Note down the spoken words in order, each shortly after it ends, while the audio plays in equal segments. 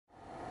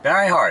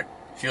Barry Hart,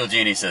 Fuel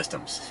Genie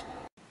Systems.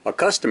 A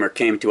customer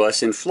came to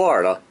us in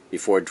Florida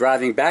before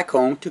driving back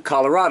home to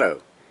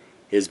Colorado.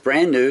 His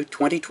brand new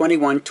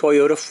 2021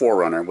 Toyota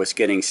 4Runner was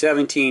getting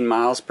 17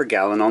 miles per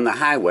gallon on the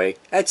highway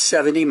at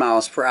 70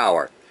 miles per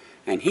hour,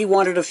 and he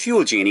wanted a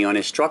Fuel Genie on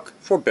his truck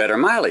for better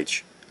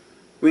mileage.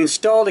 We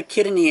installed a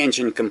kit in the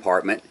engine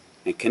compartment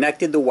and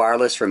connected the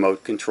wireless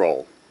remote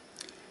control.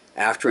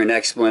 After an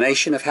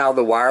explanation of how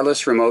the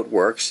wireless remote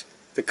works,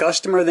 the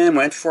customer then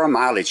went for a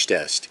mileage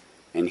test,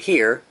 and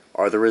here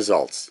are the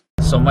results.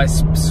 So my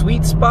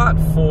sweet spot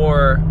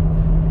for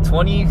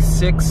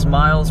 26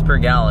 miles per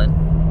gallon,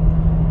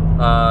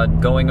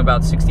 going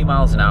about 60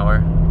 miles an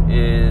hour,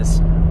 is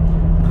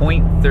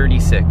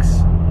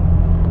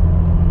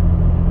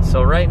 0.36.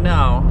 So right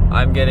now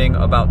I'm getting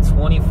about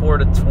 24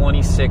 to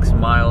 26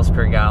 miles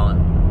per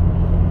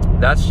gallon.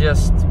 That's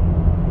just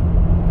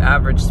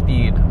average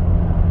speed,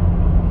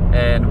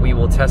 and we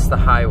will test the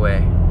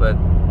highway, but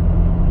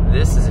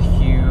this is a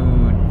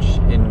huge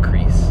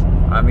increase.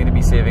 I'm going to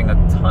be saving a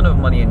ton of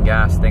money in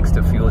gas thanks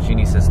to Fuel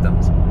Genie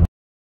Systems.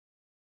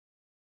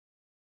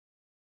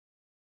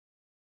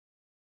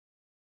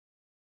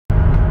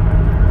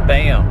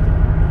 Bam!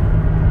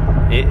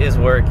 It is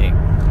working.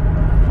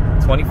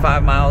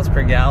 25 miles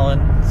per gallon,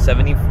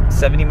 70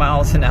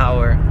 miles an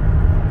hour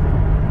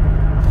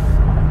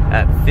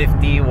at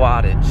 50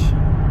 wattage.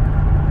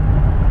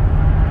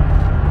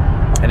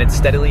 And it's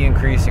steadily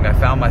increasing. I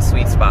found my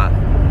sweet spot,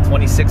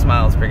 26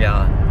 miles per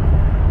gallon.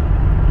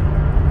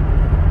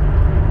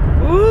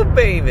 Ooh,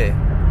 baby.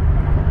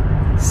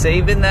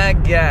 Saving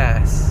that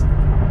gas.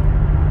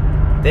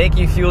 Thank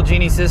you, Fuel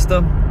Genie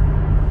System.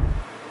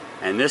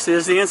 And this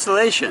is the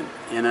installation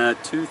in a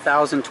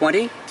 2021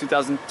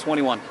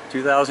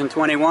 Toyota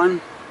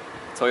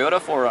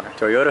 4Runner.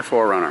 Toyota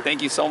 4Runner.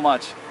 Thank you so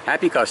much.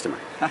 Happy customer.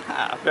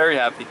 Very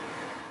happy.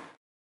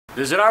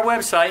 Visit our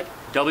website,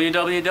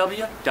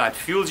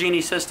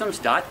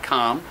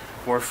 www.fuelgeniesystems.com,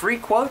 for a free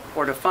quote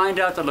or to find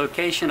out the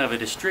location of a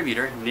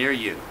distributor near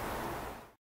you.